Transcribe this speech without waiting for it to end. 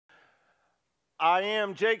I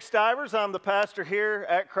am Jake Stivers. I'm the pastor here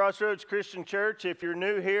at Crossroads Christian Church. If you're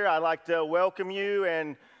new here, I'd like to welcome you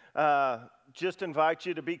and just invite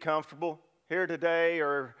you to be comfortable here today.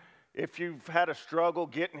 Or if you've had a struggle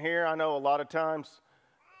getting here, I know a lot of times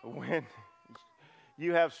when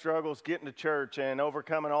you have struggles getting to church and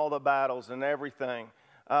overcoming all the battles and everything,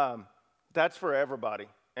 that's for everybody.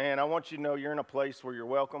 And I want you to know you're in a place where you're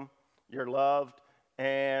welcome, you're loved,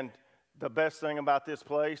 and the best thing about this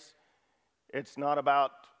place, it's not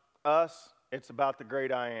about us, it's about the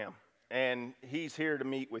great I am. And he's here to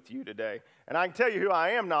meet with you today. And I can tell you who I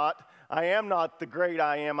am not. I am not the great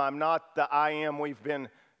I am. I'm not the I am we've been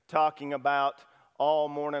talking about all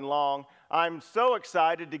morning long. I'm so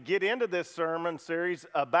excited to get into this sermon series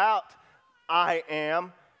about I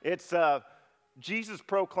am. It's Jesus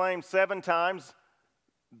proclaimed 7 times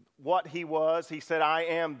what he was. He said, I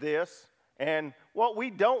am this. And what we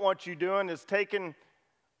don't want you doing is taking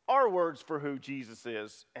our words for who Jesus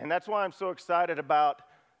is. And that's why I'm so excited about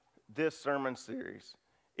this sermon series.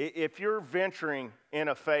 If you're venturing in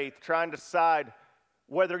a faith, trying to decide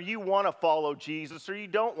whether you want to follow Jesus or you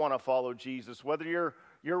don't want to follow Jesus, whether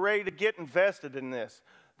you're ready to get invested in this,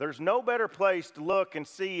 there's no better place to look and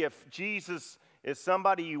see if Jesus is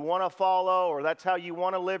somebody you want to follow, or that's how you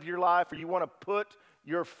want to live your life, or you want to put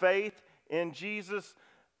your faith in Jesus.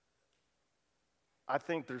 I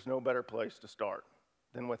think there's no better place to start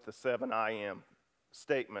than with the 7 I am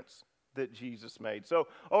statements that Jesus made. So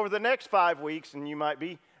over the next 5 weeks, and you might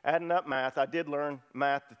be adding up math, I did learn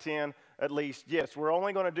math to 10 at least. Yes, we're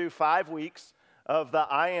only going to do 5 weeks of the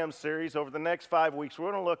I am series. Over the next 5 weeks,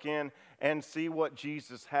 we're going to look in and see what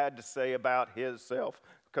Jesus had to say about himself.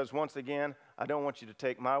 Because once again, I don't want you to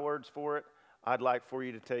take my words for it. I'd like for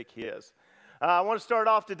you to take his. I want to start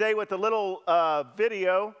off today with a little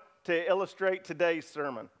video to illustrate today's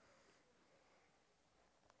sermon.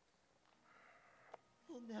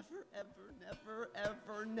 We'll never, ever, never,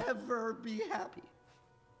 ever, never be happy.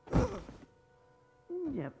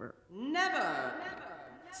 Never. Never.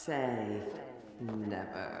 Say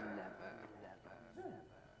never.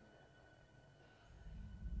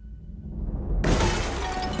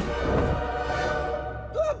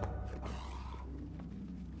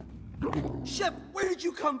 Chef, where did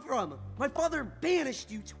you come from? My father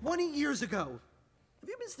banished you 20 years ago. Have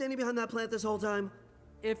you been standing behind that plant this whole time?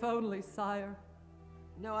 If only, sire.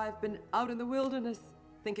 No, I've been out in the wilderness,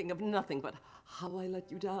 thinking of nothing but how I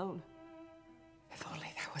let you down. If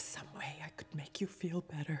only there was some way I could make you feel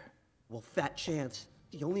better. Well, fat chance.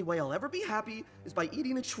 The only way I'll ever be happy is by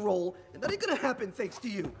eating a troll, and that ain't gonna happen thanks to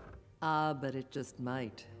you. Ah, but it just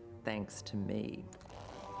might, thanks to me.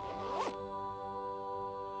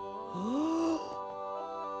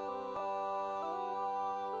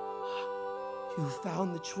 You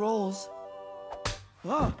found the trolls.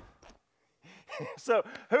 Oh. So,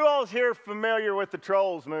 who all's here familiar with the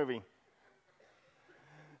Trolls movie?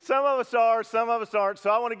 Some of us are, some of us aren't. So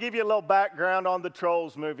I want to give you a little background on the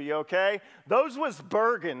Trolls movie, okay? Those was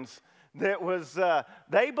Bergens that was, the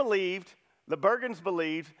Bergens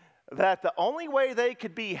believed that the only way they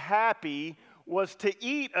could be happy was to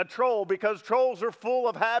eat a troll because trolls are full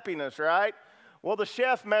of happiness, right? Well, the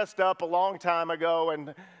chef messed up a long time ago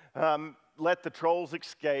and let the trolls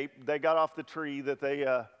escape. They got off the tree that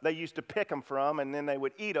they used to pick them from, and then they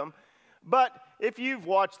would eat them. But if you've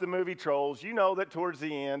watched the movie Trolls, you know that towards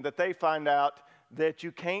the end that they find out that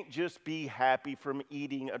you can't just be happy from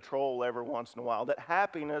eating a troll every once in a while, that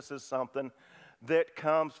happiness is something that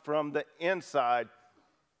comes from the inside.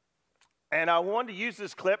 And I wanted to use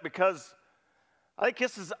this clip because I think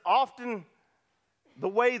this is often the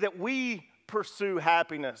way that we pursue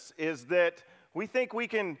happiness, is that we think we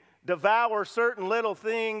can devour certain little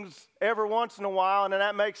things every once in a while, and then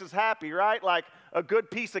that makes us happy, right? Like a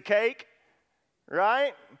good piece of cake,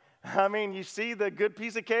 right? I mean, you see the good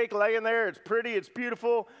piece of cake laying there, it's pretty, it's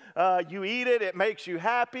beautiful, you eat it, it makes you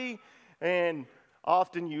happy, and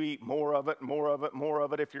often you eat more of it, more of it, more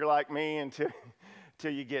of it, if you're like me, until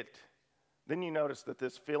you get, then you notice that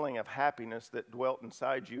this feeling of happiness that dwelt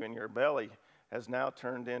inside you in your belly has now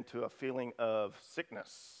turned into a feeling of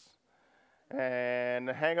sickness and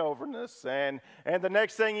hangoverness, and the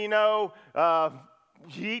next thing you know,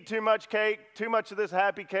 you eat too much cake, too much of this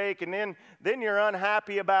happy cake, and then you're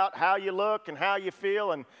unhappy about how you look and how you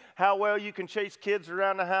feel and how well you can chase kids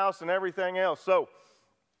around the house and everything else. So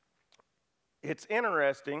it's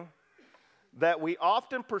interesting that we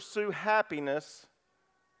often pursue happiness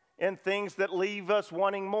in things that leave us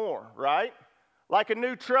wanting more, right? Like a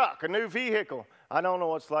new truck, a new vehicle. I don't know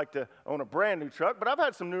what it's like to own a brand new truck, but I've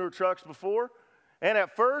had some newer trucks before, and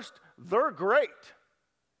at first, they're great.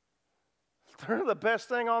 they're the best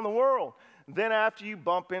thing on the world. Then after you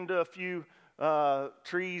bump into a few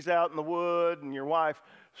trees out in the wood, and your wife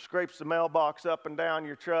scrapes the mailbox up and down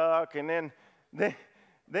your truck, and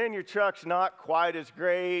then your truck's not quite as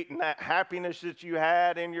great, and that happiness that you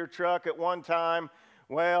had in your truck at one time,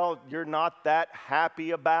 well, you're not that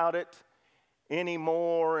happy about it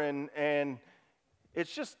anymore, and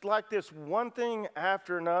it's just like this one thing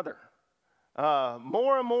after another.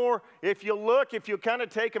 More and more, if you kind of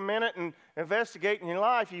take a minute and investigate in your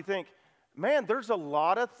life, you think, man, there's a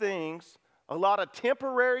lot of things, a lot of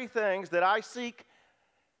temporary things that I seek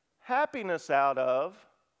happiness out of,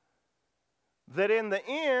 that in the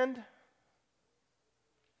end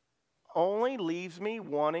only leaves me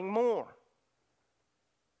wanting more.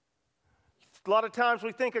 A lot of times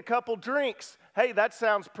we think a couple drinks, hey, that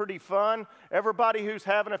sounds pretty fun. Everybody who's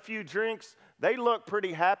having a few drinks, they look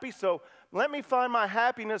pretty happy, so let me find my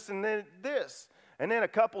happiness in this. And then a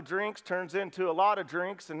couple drinks turns into a lot of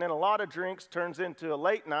drinks, and then a lot of drinks turns into a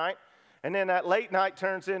late night, and then that late night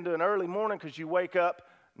turns into an early morning because you wake up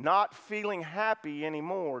not feeling happy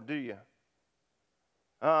anymore, do you?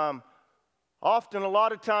 Often, a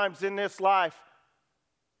lot of times in this life,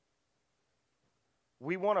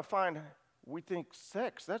 we think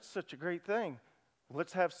sex, that's such a great thing.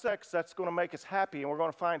 Let's have sex, that's going to make us happy, and we're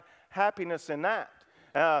going to find happiness in that.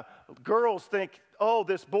 Girls think, oh,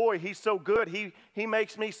 this boy, he's so good. He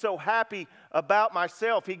makes me so happy about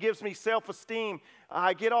myself. He gives me self-esteem.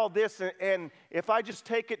 I get all this, and if I just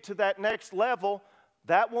take it to that next level,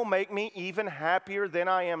 that will make me even happier than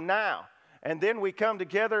I am now. And then we come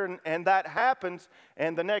together, and that happens,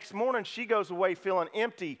 and the next morning she goes away feeling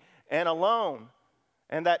empty and alone.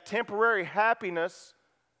 And that temporary happiness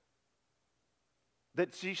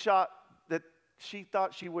that she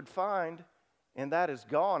thought she would find, and that is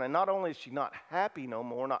gone. And not only is she not happy no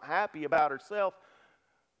more, not happy about herself,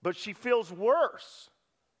 but she feels worse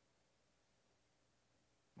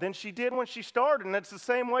than she did when she started. And it's the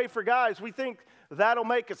same way for guys. We think that'll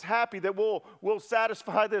make us happy, that we'll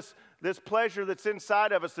satisfy this pleasure that's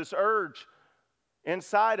inside of us, this urge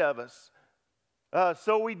inside of us.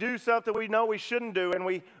 So we do something we know we shouldn't do, and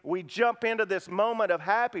we jump into this moment of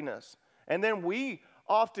happiness. And then we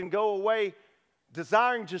often go away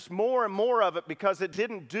desiring just more and more of it because it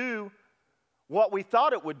didn't do what we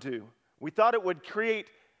thought it would do. We thought it would create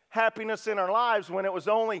happiness in our lives when it was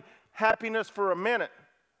only happiness for a minute.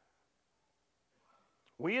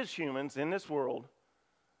 We as humans in this world,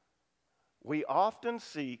 we often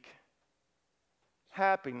seek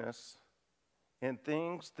happiness in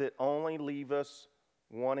things that only leave us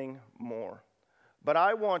wanting more. But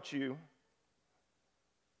I want you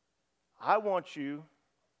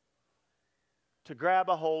to grab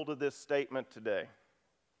a hold of this statement today.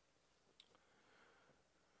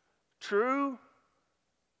 True,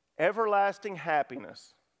 everlasting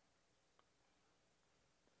happiness,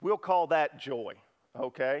 we'll call that joy,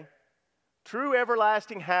 okay? True,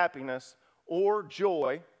 everlasting happiness or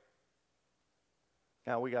joy.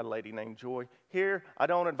 Now, we got a lady named Joy here. I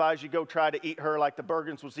don't advise you go try to eat her like the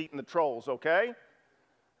Bergens was eating the trolls, okay?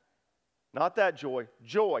 Not that joy.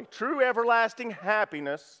 Joy, true everlasting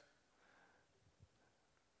happiness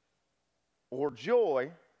or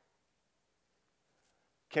joy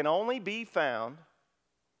can only be found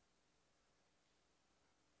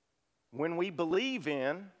when we believe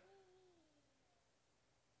in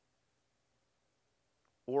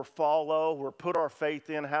or follow or put our faith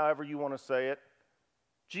in, however you want to say it,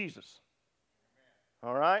 Jesus.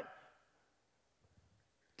 All right?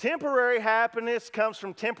 Temporary happiness comes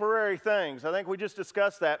from temporary things. I think we just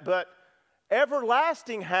discussed that. But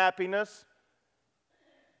everlasting happiness,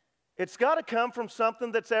 it's got to come from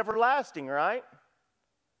something that's everlasting, right?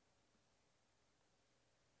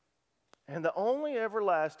 And the only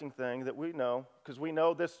everlasting thing that we know, because we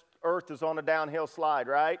know this earth is on a downhill slide,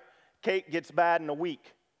 right? Cake gets bad in a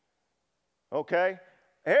week. Okay?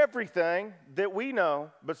 Everything that we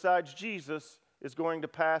know besides Jesus is going to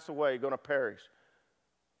pass away, going to perish.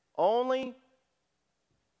 Only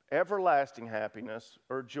everlasting happiness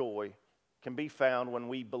or joy can be found when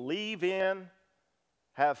we believe in,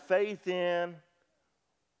 have faith in,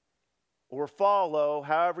 or follow,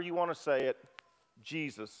 however you want to say it,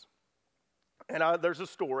 Jesus. And there's a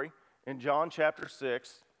story in John chapter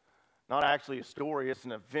 6, not actually a story, it's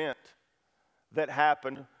an event that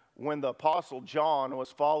happened when the Apostle John was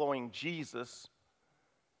following Jesus.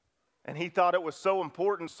 And he thought it was so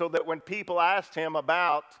important so that when people asked him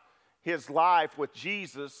about his life with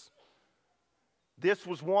Jesus, this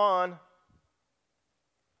was one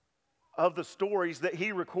of the stories that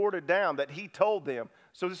he recorded down, that he told them.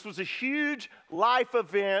 So this was a huge life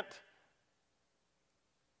event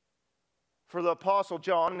for the Apostle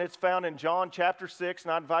John, and it's found in John chapter 6,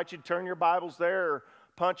 and I invite you to turn your Bibles there or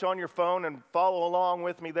punch on your phone and follow along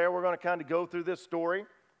with me there. We're going to kind of go through this story.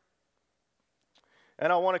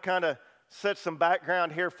 And I want to kind of set some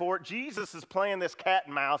background here for it. Jesus is playing this cat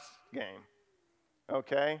and mouse game,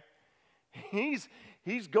 okay?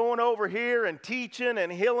 He's going over here and teaching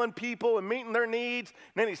and healing people and meeting their needs.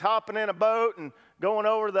 And then he's hopping in a boat and going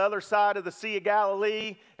over to the other side of the Sea of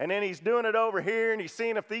Galilee. And then he's doing it over here, and he's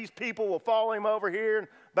seeing if these people will follow him over here. And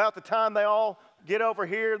about the time they all get over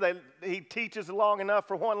here, he teaches long enough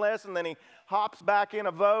for one lesson. Then he hops back in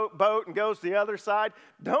a boat and goes to the other side.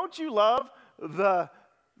 Don't you love the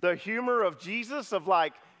humor of Jesus of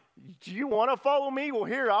like, do you want to follow me? Well,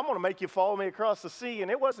 here, I'm going to make you follow me across the sea.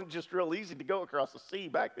 And it wasn't just real easy to go across the sea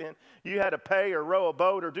back then. You had to pay or row a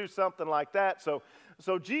boat or do something like that. So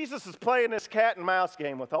Jesus is playing this cat and mouse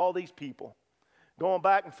game with all these people, going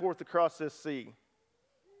back and forth across this sea.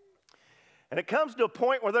 And it comes to a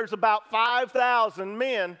point where there's about 5,000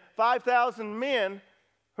 men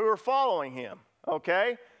who are following him,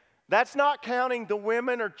 okay? That's not counting the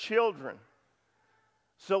women or children.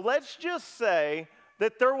 So let's just say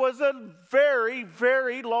that there was a very,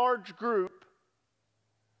 very large group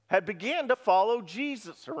had began to follow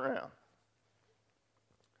Jesus around.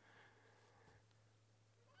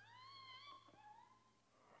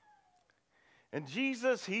 And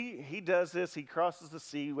Jesus, he does this. He crosses the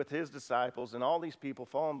sea with his disciples and all these people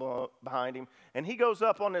following behind him. And he goes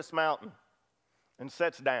up on this mountain and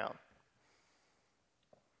sits down.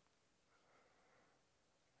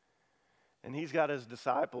 And he's got his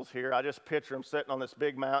disciples here. I just picture him sitting on this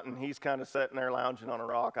big mountain. He's kind of sitting there lounging on a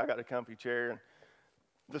rock. I got a comfy chair and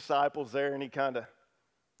disciples there, and he kind of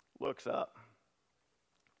looks up.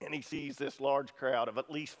 And he sees this large crowd of at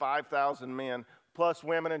least 5,000 men, plus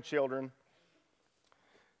women and children.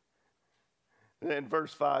 And then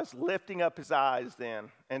verse 5, lifting up his eyes then,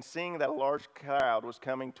 and seeing that a large crowd was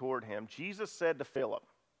coming toward him, Jesus said to Philip,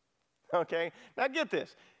 okay, now get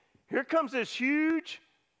this. Here comes this huge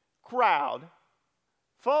crowd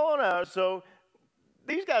following us. So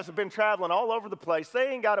these guys have been traveling all over the place. They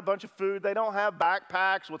ain't got a bunch of food. They don't have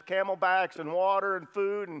backpacks with camelbacks and water and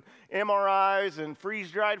food and MRIs and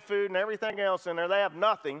freeze-dried food and everything else in there. They have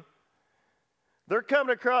nothing. They're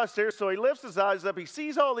coming across here, so he lifts his eyes up. He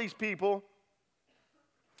sees all these people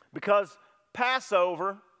because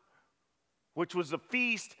Passover, which was a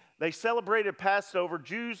feast, they celebrated Passover.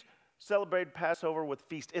 Jews celebrated Passover with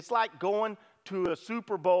feast. It's like going to a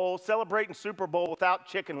Super Bowl, celebrating Super Bowl without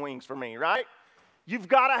chicken wings for me, right? You've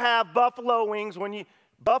got to have buffalo wings.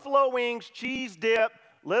 Buffalo wings, cheese dip,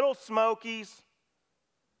 little Smokies,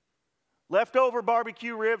 leftover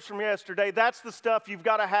barbecue ribs from yesterday. That's the stuff you've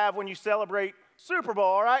got to have when you celebrate Super Bowl,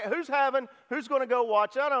 all right? Who's going to go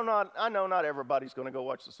watch? I know not everybody's going to go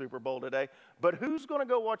watch the Super Bowl today, but who's going to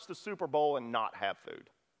go watch the Super Bowl and not have food?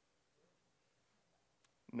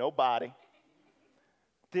 Nobody.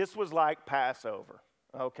 This was like Passover,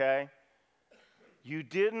 okay? You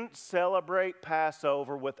didn't celebrate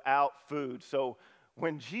Passover without food. So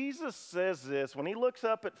when Jesus says this, when he looks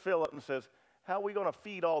up at Philip and says, how are we going to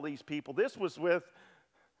feed all these people? This was with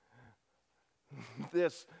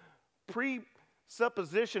this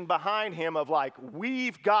presupposition behind him of like,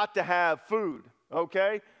 we've got to have food,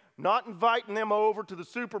 okay? Not inviting them over to the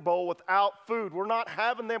Super Bowl without food. We're not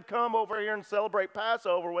having them come over here and celebrate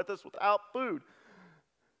Passover with us without food.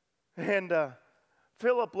 And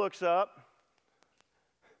Philip looks up,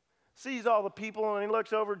 sees all the people, and he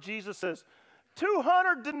looks over. Jesus says,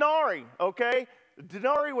 200 denarii, okay?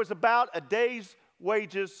 Denarii was about a day's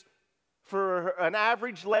wages for an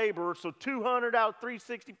average laborer, so 200 out of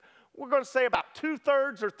 360. We're going to say about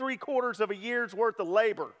 2/3 or 3/4 of a year's worth of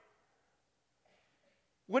labor.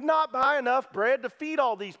 Would not buy enough bread to feed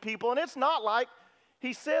all these people. And it's not like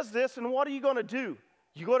he says this, and what are you going to do?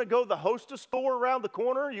 You going to go to the Hostess store around the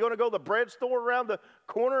corner? You going to go to the bread store around the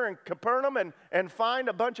corner in Capernaum and find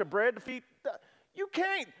a bunch of bread to feed? You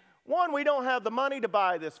can't. One, we don't have the money to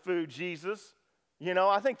buy this food, Jesus. You know,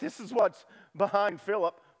 I think this is what's behind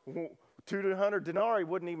Philip. 200 denarii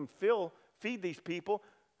wouldn't even feed these people.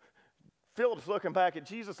 Philip's looking back at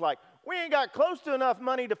Jesus like, we ain't got close to enough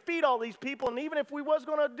money to feed all these people, and even if we was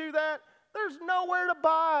going to do that, there's nowhere to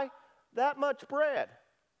buy that much bread.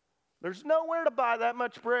 There's nowhere to buy that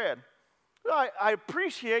much bread. I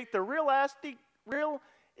appreciate the realistic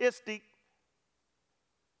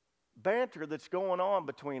banter that's going on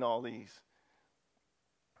between all these.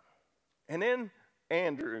 And then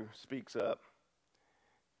Andrew speaks up.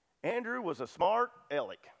 Andrew was a smart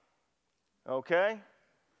aleck, okay?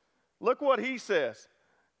 Look what he says.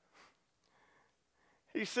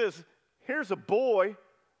 He says, here's a boy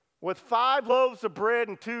with 5 loaves of bread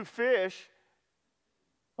and 2 fish,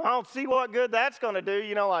 I don't see what good that's going to do.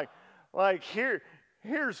 You know, like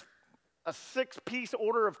here's a 6-piece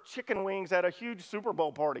order of chicken wings at a huge Super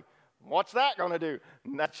Bowl party. What's that going to do?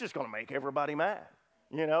 And that's just going to make everybody mad.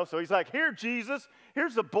 You know, so he's like, here, Jesus,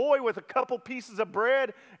 here's a boy with a couple pieces of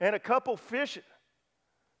bread and a couple fish.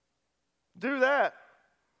 Do that.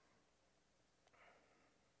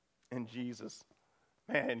 And Jesus,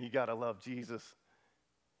 man, you got to love Jesus.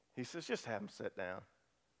 He says, just have him sit down.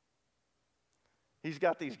 He's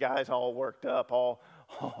got these guys all worked up, all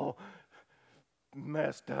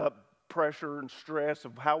messed up, pressure and stress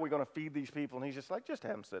of how we're going to feed these people. And he's just like, just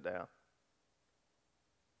have them sit down.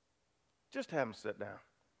 Just have them sit down.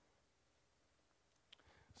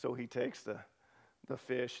 So he takes the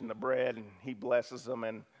fish and the bread and he blesses them.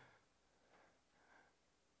 And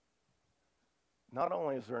not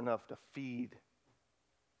only is there enough to feed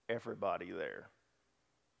everybody there,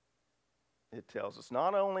 it tells us,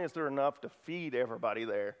 not only is there enough to feed everybody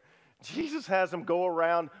there, Jesus has them go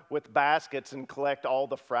around with baskets and collect all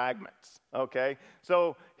the fragments, okay?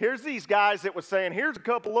 So here's these guys that was saying, here's a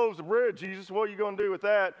couple loaves of bread, Jesus, what are you going to do with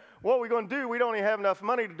that? What are we going to do? We don't even have enough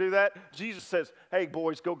money to do that. Jesus says, hey,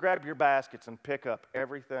 boys, go grab your baskets and pick up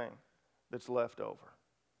everything that's left over.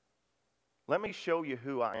 Let me show you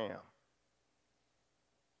who I am.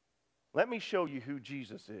 Let me show you who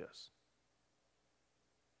Jesus is.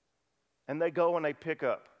 And they go and they pick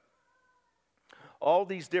up all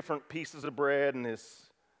these different pieces of bread, and this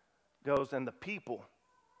goes, and the people,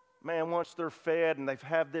 man, once they're fed and they've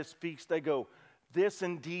had this feast, they go, this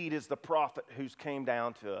indeed is the prophet who's came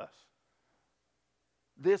down to us.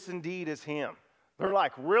 This indeed is him. They're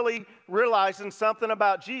like really realizing something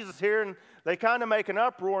about Jesus here, and they kind of make an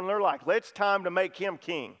uproar, and they're like, it's time to make him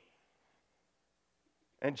king.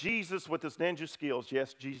 And Jesus with his ninja skills,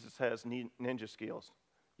 yes, Jesus has ninja skills.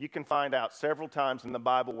 You can find out several times in the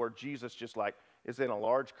Bible where Jesus just like is in a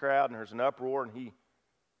large crowd and there's an uproar and he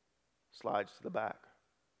slides to the back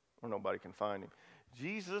where nobody can find him.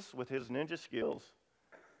 Jesus, with his ninja skills,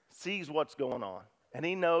 sees what's going on and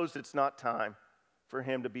he knows it's not time for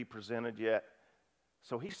him to be presented yet.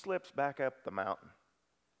 So he slips back up the mountain,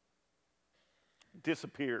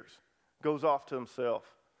 disappears, goes off to himself,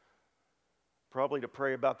 probably to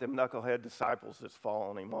pray about them knucklehead disciples that's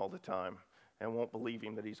following him all the time and won't believe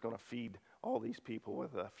him that he's going to feed all these people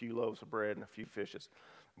with a few loaves of bread and a few fishes.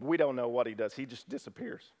 We don't know what he does. He just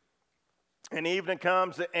disappears. And evening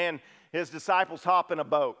comes and his disciples hop in a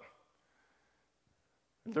boat.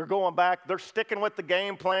 They're going back. They're sticking with the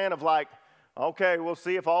game plan of like, okay, we'll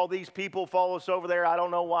see if all these people follow us over there. I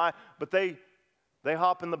don't know why. But they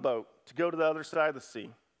hop in the boat to go to the other side of the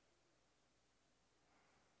sea.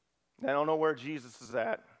 They don't know where Jesus is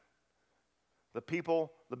at. The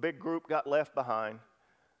people, the big group got left behind.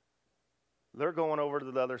 They're going over to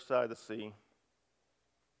the other side of the sea.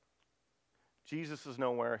 Jesus is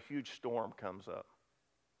nowhere. A huge storm comes up.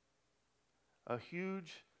 A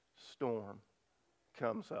huge storm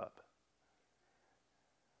comes up.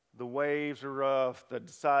 The waves are rough. The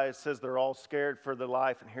disciples says they're all scared for their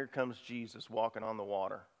life, and here comes Jesus walking on the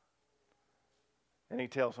water. And he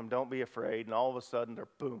tells them, don't be afraid. And all of a sudden,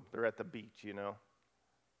 they're at the beach, you know.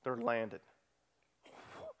 They're landed.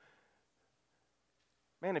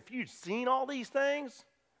 Man, if you'd seen all these things,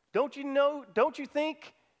 don't you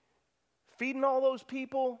think feeding all those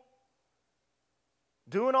people,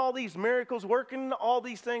 doing all these miracles, working all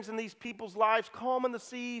these things in these people's lives, calming the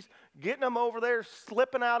seas, getting them over there,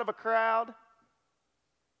 slipping out of a crowd,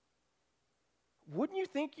 wouldn't you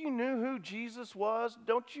think you knew who Jesus was?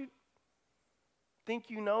 Don't you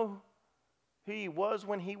think you know who he was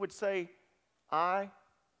when he would say, I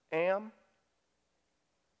am?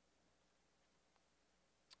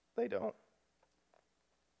 They don't.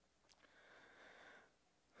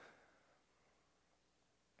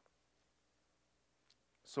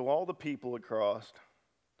 So all the people had crossed.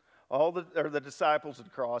 The disciples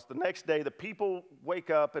had crossed. The next day, the people wake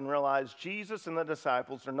up and realize Jesus and the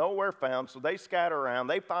disciples are nowhere found, so they scatter around.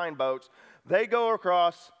 They find boats. They go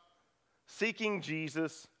across seeking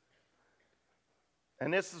Jesus.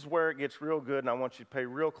 And this is where it gets real good, and I want you to pay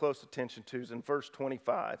real close attention to, is in verse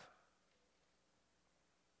 25. It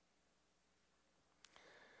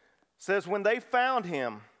says, when they found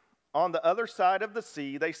him on the other side of the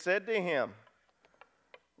sea, they said to him,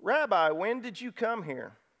 Rabbi, when did you come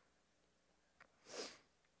here?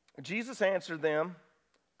 Jesus answered them,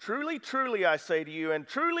 truly, truly, I say to you, and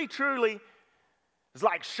truly, truly, it's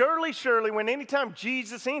like surely, surely, anytime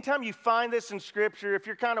you find this in Scripture, if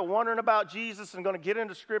you're kind of wondering about Jesus and going to get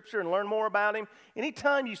into Scripture and learn more about him,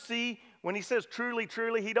 anytime you see when he says truly,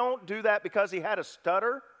 truly, he don't do that because he had a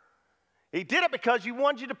stutter He did it because he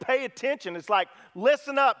wanted you to pay attention. It's like,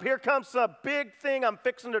 listen up. Here comes a big thing I'm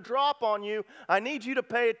fixing to drop on you. I need you to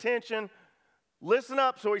pay attention. Listen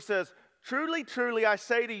up. So he says, truly, truly, I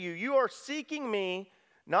say to you, you are seeking me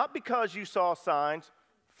not because you saw signs,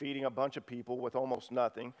 feeding a bunch of people with almost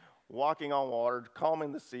nothing, walking on water,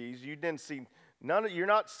 calming the seas. You didn't see none of. You're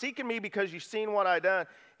not seeking me because you've seen what I done.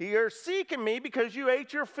 You're seeking me because you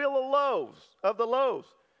ate your fill of the loaves.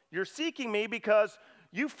 You're seeking me because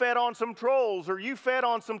you fed on some trolls or you fed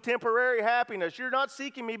on some temporary happiness. You're not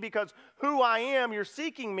seeking me because who I am. You're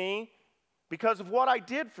seeking me because of what I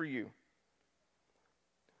did for you.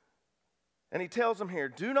 And he tells them here,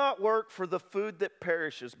 do not work for the food that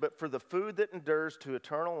perishes, but for the food that endures to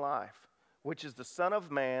eternal life, which is the Son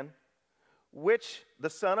of Man, which the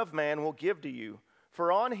Son of Man will give to you.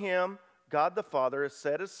 For on him God the Father has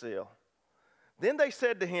set his seal. Then they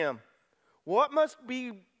said to him, what must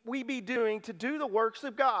we be doing to do the works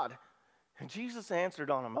of God? And Jesus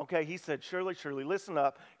answered on them. Okay, he said, surely, surely, listen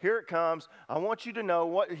up. Here it comes. I want you to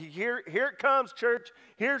know here it comes, church.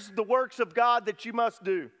 Here's the works of God that you must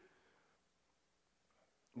do.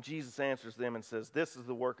 And Jesus answers them and says, this is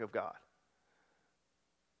the work of God.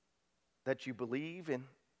 That you believe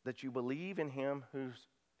in him who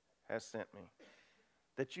has sent me.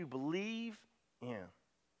 That you believe in.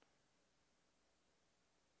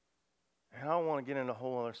 And I don't want to get into a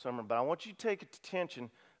whole other sermon, but I want you to take attention.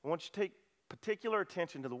 I want you to take particular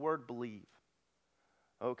attention to the word believe.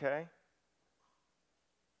 Okay?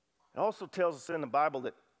 It also tells us in the Bible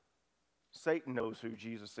that Satan knows who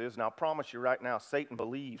Jesus is. And I'll promise you right now, Satan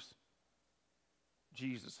believes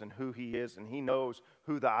Jesus and who he is, and he knows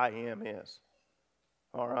who the I am is.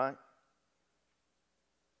 All right?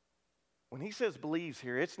 When he says believes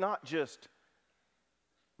here, it's not just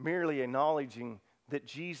merely acknowledging that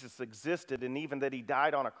Jesus existed and even that he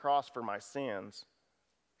died on a cross for my sins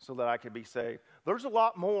so that I could be saved. There's a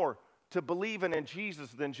lot more to believing in Jesus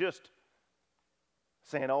than just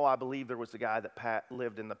saying, oh, I believe there was a guy that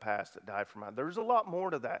lived in the past that died for mine. There's a lot more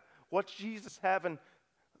to that. What's Jesus having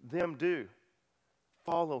them do?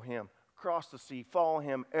 Follow him. Cross the sea. Follow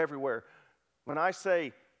him everywhere. When I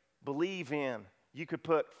say believe in, you could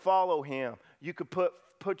put follow him. You could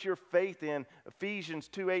put your faith in. Ephesians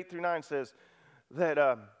 2:8-9 says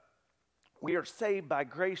that we are saved by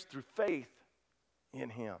grace through faith in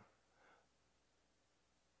him.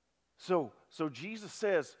 So Jesus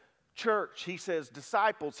says, church, he says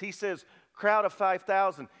disciples, he says crowd of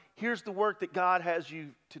 5,000. Here's the work that God has you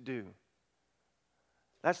to do.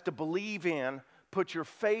 That's to believe in, put your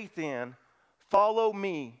faith in, follow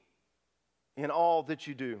me in all that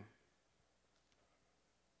you do.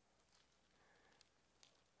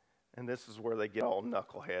 And this is where they get all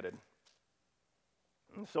knuckleheaded.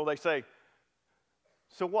 And so they say,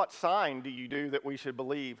 so what sign do you do that we should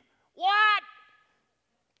believe? What?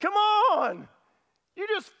 Come on! You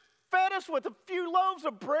just fed us with a few loaves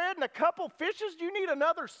of bread and a couple fishes. Do you need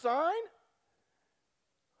another sign?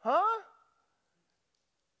 Huh?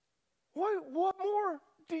 What more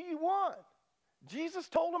do you want? Jesus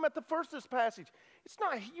told them at the first of this passage,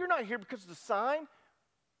 you're not here because of the sign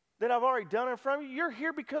that I've already done in front of you. You're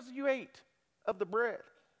here because you ate of the bread.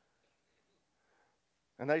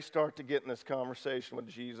 And they start to get in this conversation with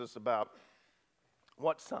Jesus about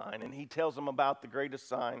what sign. And he tells them about the greatest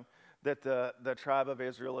sign that the tribe of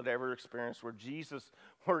Israel had ever experienced,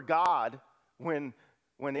 where God, when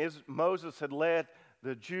Moses had led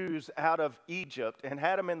the Jews out of Egypt and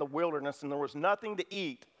had them in the wilderness and there was nothing to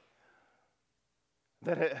eat,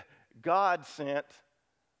 that God sent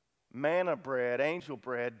manna bread, angel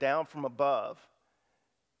bread, down from above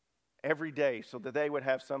every day so that they would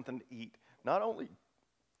have something to eat. Not only,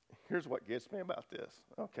 here's what gets me about this,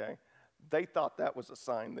 okay? They thought that was a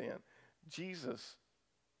sign then. Jesus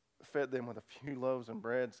fed them with a few loaves and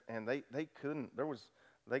breads, and they could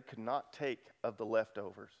not take of the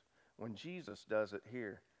leftovers. When Jesus does it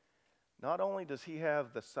here, not only does he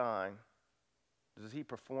have the sign, does he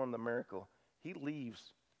perform the miracle, he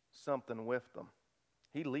leaves something with them.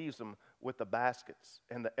 He leaves them with the baskets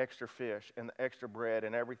and the extra fish and the extra bread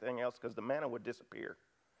and everything else because the manna would disappear.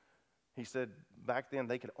 He said back then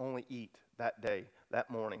they could only eat that day,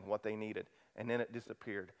 that morning, what they needed, and then it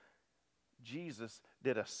disappeared. Jesus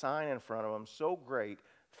did a sign in front of them so great,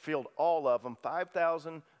 filled all of them,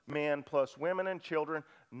 5,000 men plus women and children.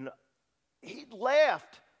 He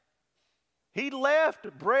left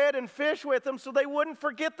bread and fish with them so they wouldn't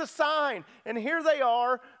forget the sign. And here they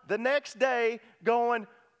are the next day going,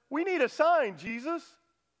 we need a sign, Jesus.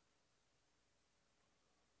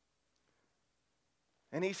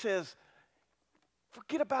 And he says,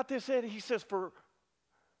 forget about this, Ed. He says, for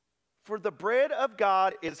For the bread of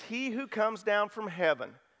God is he who comes down from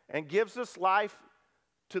heaven and gives us life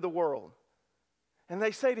to the world. And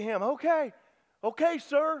they say to him, okay,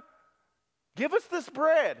 sir, give us this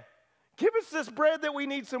bread. Give us this bread that we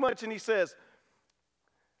need so much. And he says,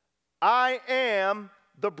 I am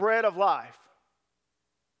the bread of life.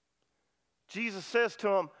 Jesus says to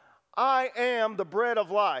him, I am the bread of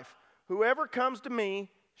life. Whoever comes to me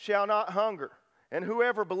shall not hunger, and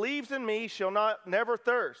whoever believes in me shall never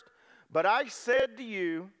thirst. But I said to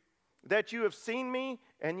you that you have seen me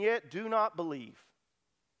and yet do not believe.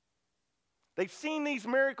 They've seen these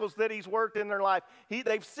miracles that he's worked in their life.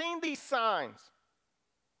 They've seen these signs.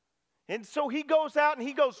 And so he goes out and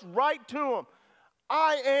he goes right to them.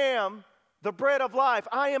 I am the bread of life.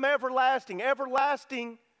 I am everlasting.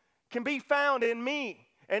 Everlasting can be found in me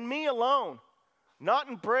and me alone. Not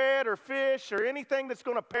in bread or fish or anything that's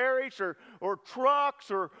going to perish or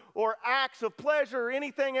trucks or acts of pleasure or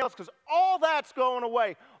anything else, because all that's going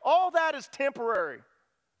away. All that is temporary.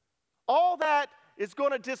 All that is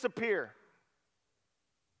going to disappear.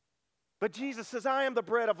 But Jesus says, I am the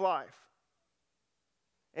bread of life.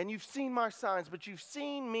 And you've seen my signs, but you've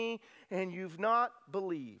seen me and you've not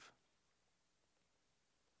believed.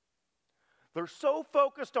 They're so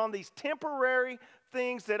focused on these temporary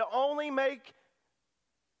things that only make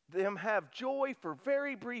them have joy for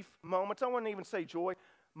very brief moments. I wouldn't even say joy,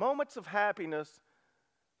 moments of happiness,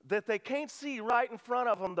 that they can't see right in front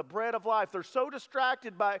of them the bread of life. They're so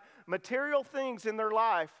distracted by material things in their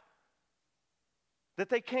life that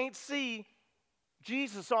they can't see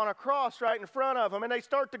Jesus on a cross right in front of them. And they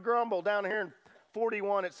start to grumble. Down here in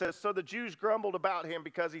 41 it says, so the Jews grumbled about him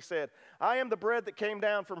because he said, I am the bread that came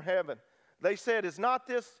down from heaven. They said, is not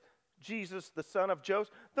this Jesus, the son of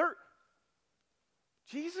Joseph?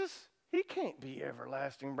 Jesus, he can't be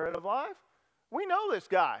everlasting bread of life. We know this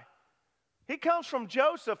guy. He comes from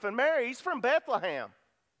Joseph and Mary. He's from Bethlehem.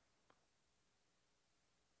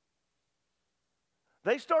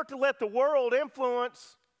 They start to let the world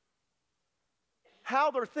influence how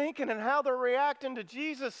they're thinking and how they're reacting to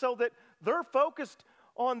Jesus, so that they're focused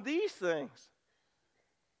on these things.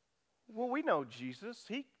 Well, we know Jesus.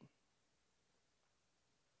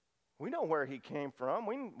 We know where he came from.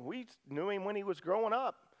 We knew him when he was growing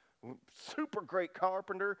up. Super great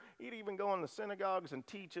carpenter. He'd even go in the synagogues and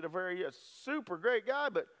teach at a super great guy,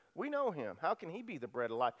 but we know him. How can he be the bread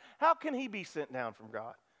of life? How can he be sent down from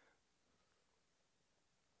God?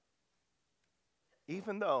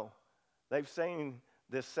 Even though they've seen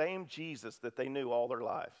this same Jesus that they knew all their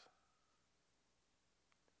lives.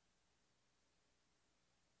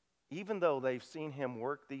 Even though they've seen him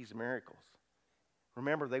work these miracles.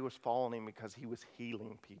 Remember, they was following him because he was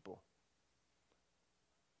healing people.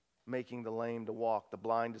 Making the lame to walk, the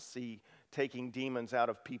blind to see, taking demons out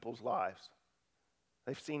of people's lives.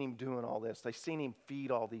 They've seen him doing all this. They've seen him feed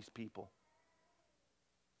all these people.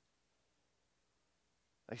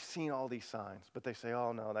 They've seen all these signs, but they say,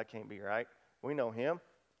 oh no, that can't be right. We know him.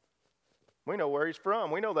 We know where he's from.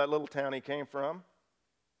 We know that little town he came from.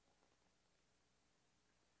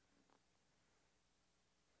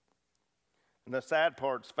 And the sad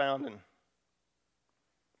part's found in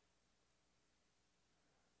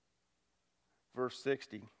verse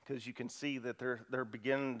 60, because you can see that they're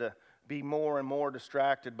beginning to be more and more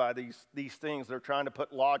distracted by these things. They're trying to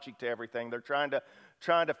put logic to everything. They're trying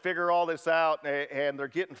to figure all this out, and they're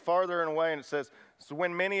getting farther and away. And it says, so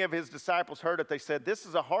when many of his disciples heard it, they said, this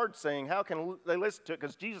is a hard saying. How can they listen to it?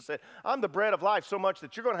 Because Jesus said, I'm the bread of life, so much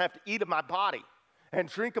that you're going to have to eat of my body and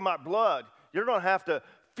drink of my blood. You're going to have to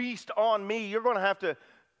feast on me. You're going to have to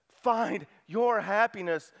find your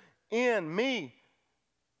happiness in me.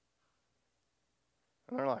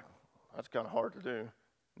 And they're like, that's kind of hard to do.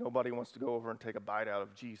 Nobody wants to go over and take a bite out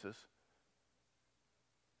of Jesus.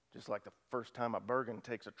 Just like the first time a Bergen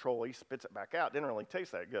takes a troll, he spits it back out. Didn't really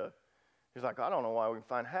taste that good. He's like, I don't know why we can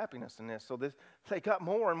find happiness in this. So they got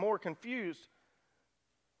more and more confused.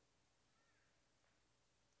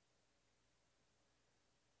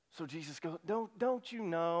 So Jesus goes, don't you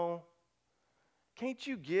know? Can't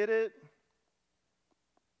you get it?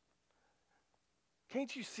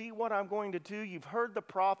 Can't you see what I'm going to do? You've heard the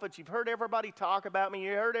prophets. You've heard everybody talk about me.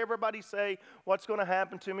 You heard everybody say what's going to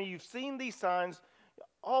happen to me. You've seen these signs,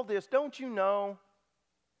 all this. Don't you know?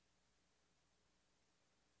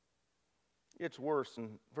 It's worse.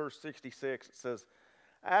 In verse 66, it says,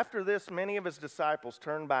 after this, many of his disciples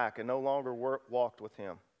turned back and no longer walked with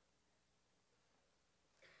him.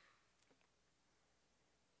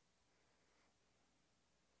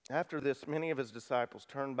 After this, many of his disciples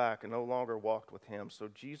turned back and no longer walked with him. So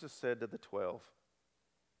Jesus said to the 12,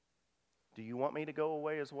 do you want me to go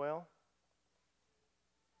away as well?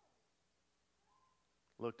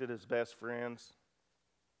 looked at his best friends.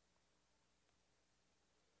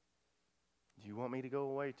 Do you want me to go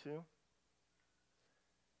away too?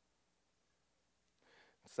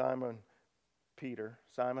 Simon Peter,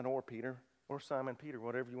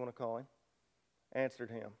 whatever you want to call him,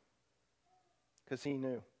 answered him. Because he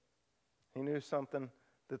knew. He knew something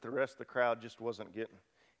that the rest of the crowd just wasn't getting.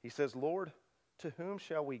 He says, Lord, to whom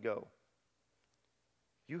shall we go?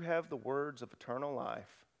 You have the words of eternal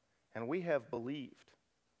life, and we have believed.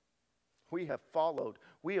 We have followed.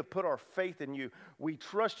 We have put our faith in you. We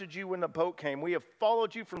trusted you when the boat came. We have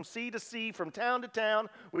followed you from sea to sea, from town to town.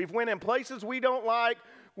 We've went in places we don't like.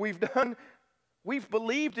 We've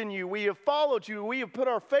believed in you. We have followed you. We have put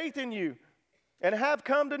our faith in you and have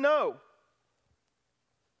come to know.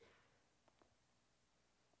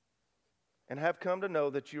 And have come to know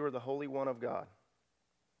that you are the Holy One of God.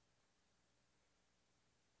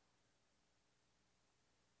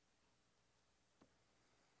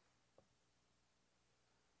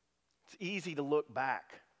 It's easy to look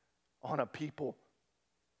back on a people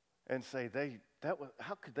and say,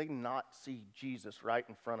 how could they not see Jesus right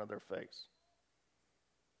in front of their face?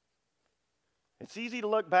 It's easy to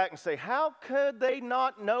look back and say, how could they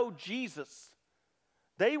not know Jesus?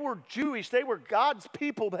 They were Jewish. They were God's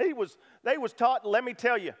people. They was taught, let me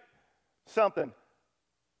tell you something.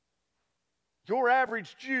 Your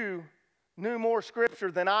average Jew knew more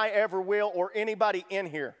Scripture than I ever will, or anybody in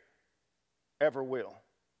here ever will.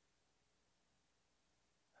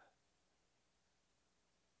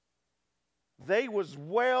 They was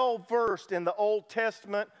well versed in the Old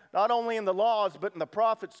Testament, not only in the laws, but in the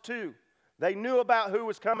prophets too. They knew about who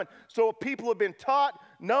was coming. So if people have been taught,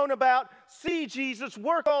 known about, see Jesus,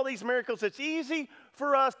 work all these miracles, it's easy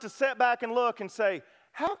for us to sit back and look and say,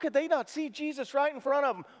 how could they not see Jesus right in front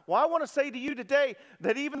of them? Well, I want to say to you today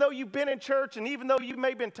that even though you've been in church and even though you may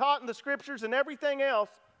have been taught in the Scriptures and everything else,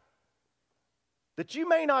 that you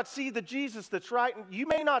may not see the Jesus that's right. You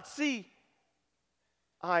may not see,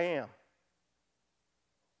 I am.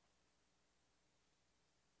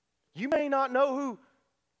 You may not know who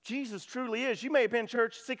Jesus truly is. You may have been in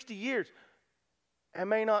church 60 years and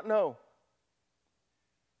may not know,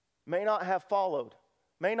 may not have followed,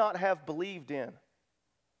 may not have believed in,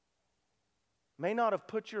 may not have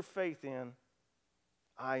put your faith in,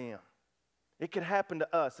 I am. It could happen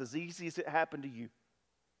to us as easy as it happened to you.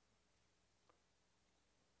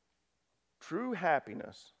 True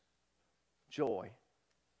happiness, joy,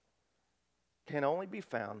 can only be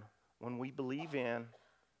found when we believe in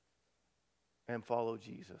and follow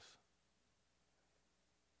Jesus.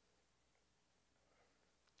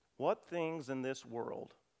 What things in this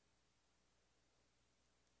world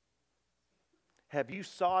have you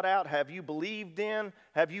sought out, have you believed in,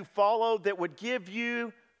 have you followed that would give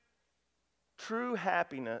you true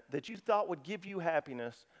happiness, that you thought would give you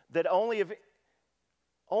happiness, that only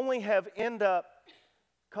have end up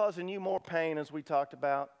causing you more pain, as we talked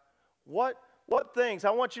about? What things?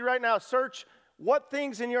 I want you right now to search. What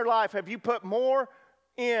things in your life have you put more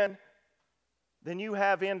in than you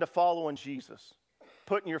have into following Jesus?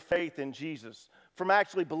 Putting your faith in Jesus, from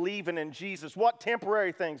actually believing in Jesus. What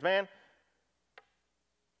temporary things, man?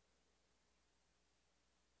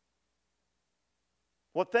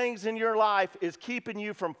 What things in your life is keeping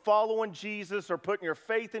you from following Jesus or putting your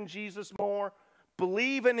faith in Jesus more?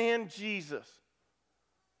 Believing in Jesus.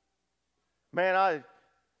 Man,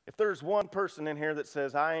 if there's one person in here that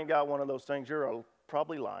says, I ain't got one of those things, you're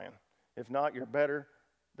probably lying. If not, you're better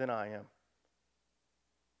than I am.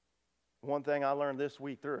 One thing I learned this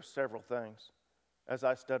week, there are several things as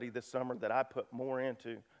I studied this summer that I put more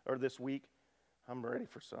into, or this week. I'm ready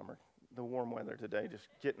for summer. The warm weather today, just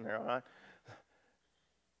getting there, all right?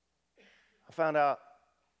 I found out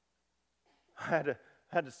I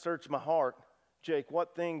had to search my heart. Jake,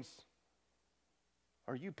 what things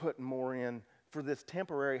are you putting more in for this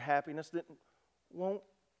temporary happiness that won't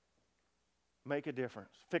make a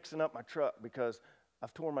difference? Fixing up my truck because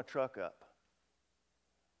I've torn my truck up.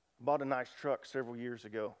 I bought a nice truck several years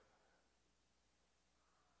ago.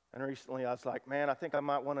 And recently I was like, man, I think I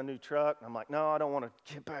might want a new truck. And I'm like, no, I don't want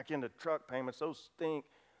to get back into truck payments. Those stink.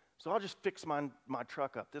 So I'll just fix my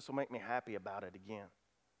truck up. This will make me happy about it again.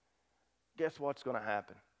 Guess what's going to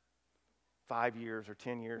happen? 5 years or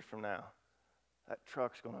 10 years from now, that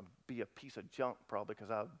truck's going to be a piece of junk probably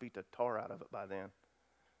because I'll beat the tar out of it by then.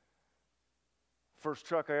 First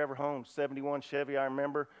truck I ever owned, 71 Chevy, I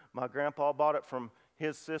remember. My grandpa bought it from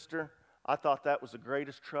his sister. I thought that was the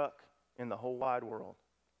greatest truck in the whole wide world.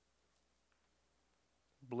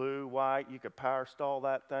 Blue, white, you could power stall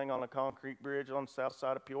that thing on a concrete bridge on the south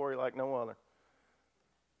side of Peoria like no other.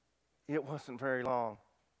 It wasn't very long.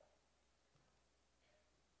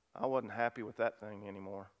 I wasn't happy with that thing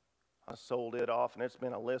anymore. I sold it off, and it's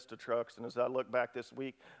been a list of trucks. And as I look back this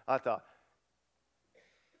week, I thought,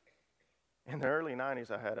 in the early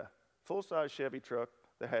 90s, I had a full-size Chevy truck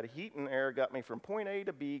that had heat and air, got me from point A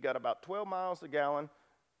to B, got about 12 miles a gallon,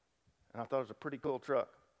 and I thought it was a pretty cool truck.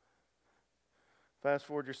 Fast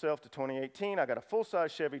forward yourself to 2018, I got a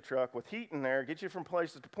full-size Chevy truck with heat and air, gets you from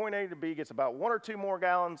places to point A to B, gets about 1 or 2 more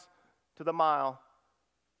gallons to the mile.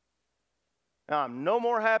 Now, I'm no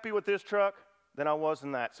more happy with this truck than I was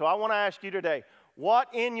in that. So I want to ask you today, what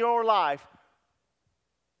in your life,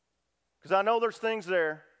 because I know there's things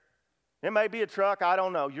there, it may be a truck, I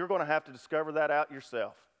don't know. You're going to have to discover that out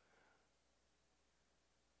yourself.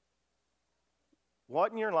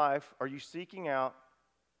 What in your life are you seeking out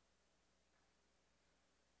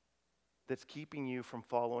that's keeping you from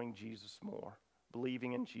following Jesus more,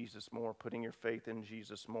 believing in Jesus more, putting your faith in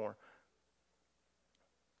Jesus more?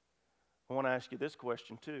 I want to ask you this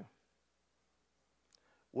question too.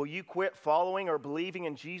 Will you quit following or believing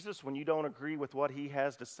in Jesus when you don't agree with what he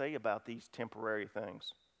has to say about these temporary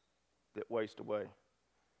things that waste away?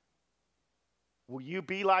 Will you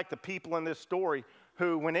be like the people in this story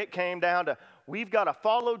who, when it came down to, we've got to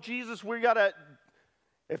follow Jesus,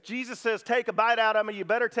 if Jesus says take a bite out of me, you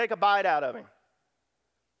better take a bite out of him.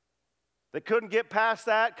 They couldn't get past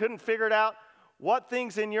that, couldn't figure it out. What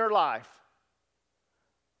things in your life,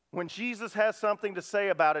 when Jesus has something to say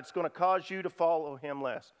about it, it's going to cause you to follow him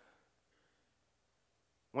less?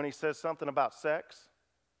 When he says something about sex?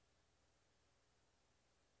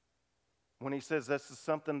 When he says this is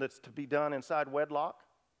something that's to be done inside wedlock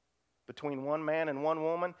between one man and one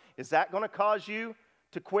woman? Is that going to cause you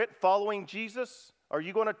to quit following Jesus? Are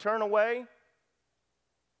you going to turn away?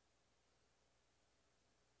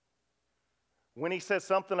 When he says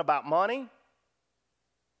something about money?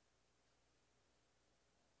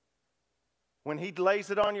 When he lays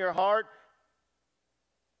it on your heart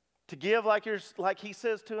to give like he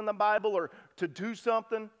says to in the Bible, or to do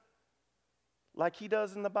something like he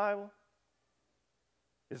does in the Bible?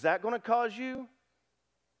 Is that going to cause you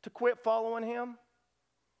to quit following him?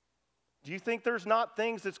 Do you think there's not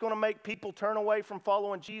things that's going to make people turn away from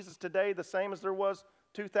following Jesus today the same as there was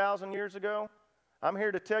 2,000 years ago? I'm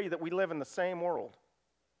here to tell you that we live in the same world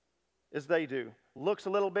as they do. Looks a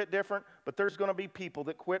little bit different, but there's going to be people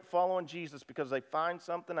that quit following Jesus because they find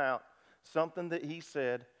something out, something that he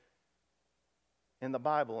said in the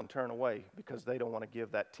Bible, and turn away because they don't want to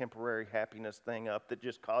give that temporary happiness thing up that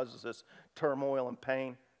just causes us turmoil and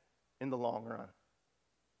pain in the long run.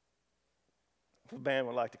 If the band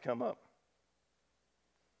would like to come up.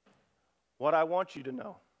 What I want you to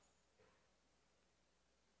know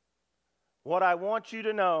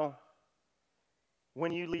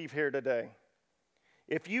when you leave here today,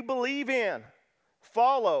 if you believe in,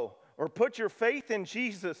 follow, or put your faith in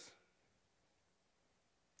Jesus,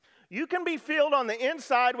 you can be filled on the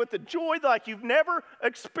inside with the joy like you've never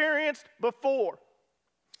experienced before.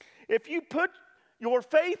 If you put your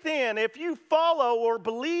faith in, if you follow or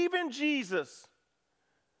believe in Jesus,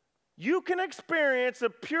 you can experience a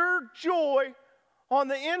pure joy on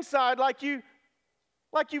the inside like you've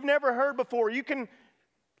never heard before.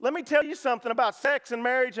 Let me tell you something about sex and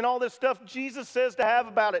marriage and all this stuff Jesus says to have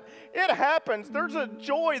about it. It happens. There's a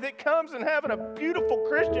joy that comes in having a beautiful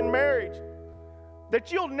Christian marriage that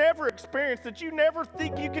you'll never experience, that you never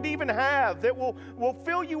think you could even have, that will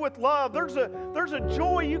fill you with love. There's a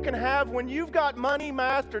joy you can have when you've got money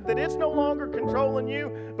mastered, that it's no longer controlling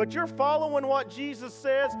you, but you're following what Jesus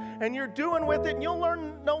says and you're doing with it, and you'll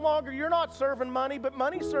learn no longer you're not serving money, but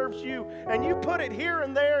money serves you, and you put it here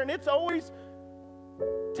and there, and it's always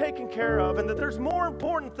taken care of, and that there's more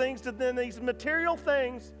important things than these material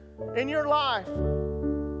things in your life.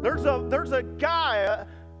 There's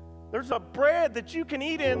a bread that you can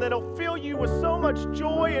eat in that'll fill you with so much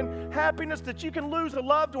joy and happiness that you can lose a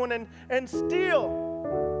loved one and still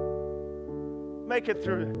make it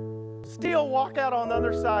through it. Still walk out on the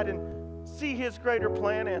other side and see his greater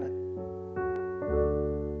plan in it.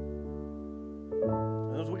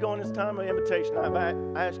 As we go in this time of invitation, I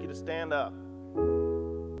ask you to stand up.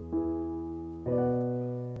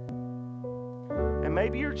 And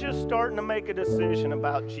maybe you're just starting to make a decision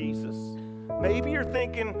about Jesus. Maybe you're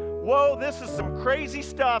thinking, whoa, this is some crazy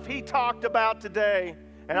stuff he talked about today,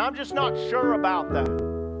 and I'm just not sure about that.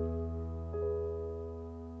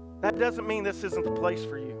 That doesn't mean this isn't the place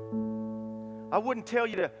for you. I tell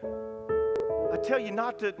you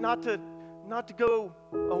not to go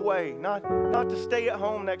away, not to stay at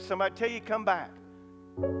home next time. I tell you, come back.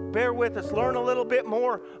 Bear with us. Learn a little bit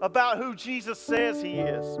more about who Jesus says he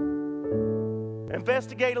is.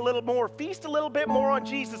 Investigate a little more. Feast a little bit more on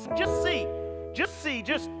Jesus. And just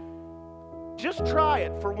Just try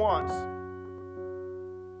it for once.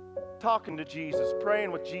 Talking to Jesus,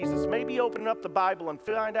 praying with Jesus, maybe opening up the Bible and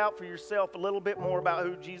find out for yourself a little bit more about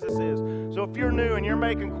who Jesus is. So if you're new and you're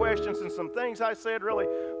making questions and some things I said really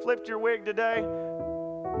flipped your wig today,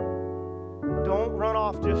 don't run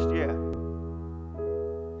off just yet.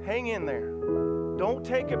 Hang in there. Don't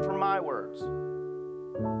take it for my words.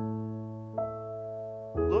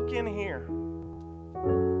 Look in here.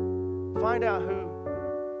 Find out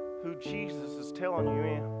who Jesus is telling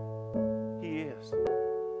you He is.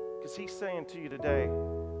 Because He's saying to you today,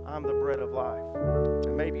 I'm the bread of life.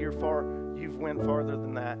 And maybe you've went farther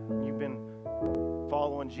than that. You've been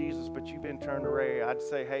following Jesus, but you've been turned away. I'd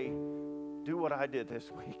say, hey, do what I did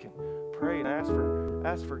this week and pray and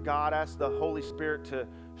ask for God, ask the Holy Spirit to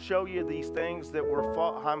show you these things that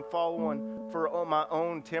I'm following for my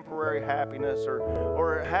own temporary happiness,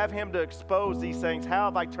 or have Him to expose these things. How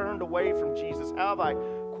have I turned away from Jesus? How have I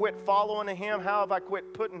quit following Him? How have I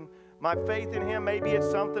quit putting my faith in Him? Maybe it's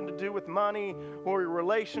something to do with money or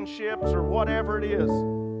relationships or whatever it is.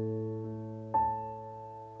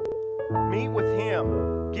 Meet with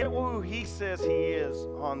Him. Get who He says He is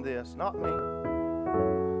on this, not me.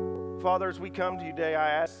 Father, as we come to you today, I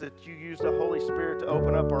ask that you use the Holy Spirit to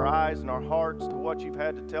open up our eyes and our hearts to what you've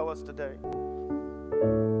had to tell us today.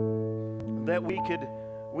 That we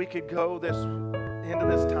could go into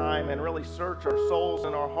this time and really search our souls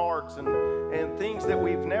and our hearts and things that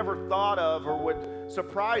we've never thought of or would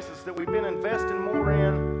surprise us, that we've been investing more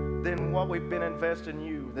in than what we've been investing in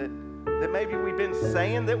you. That maybe we've been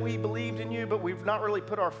saying that we believed in you, but we've not really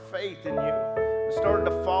put our faith in you and started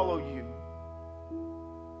to follow you.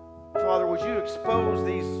 Father, would you expose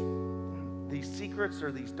these secrets or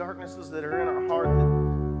these darknesses that are in our heart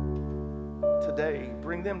today?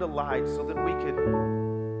 Bring them to light so that we could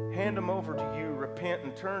hand them over to you, repent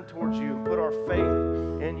and turn towards you, and put our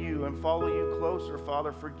faith in you and follow you closer.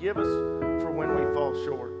 Father, forgive us for when we fall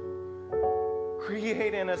short.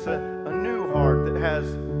 Create in us a new heart that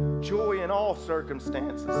has joy in all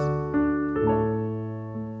circumstances.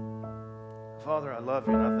 Father, I love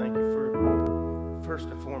you, and I thank you first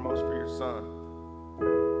and foremost for your Son,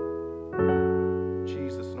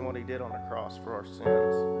 Jesus, and what He did on the cross for our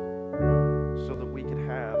sins.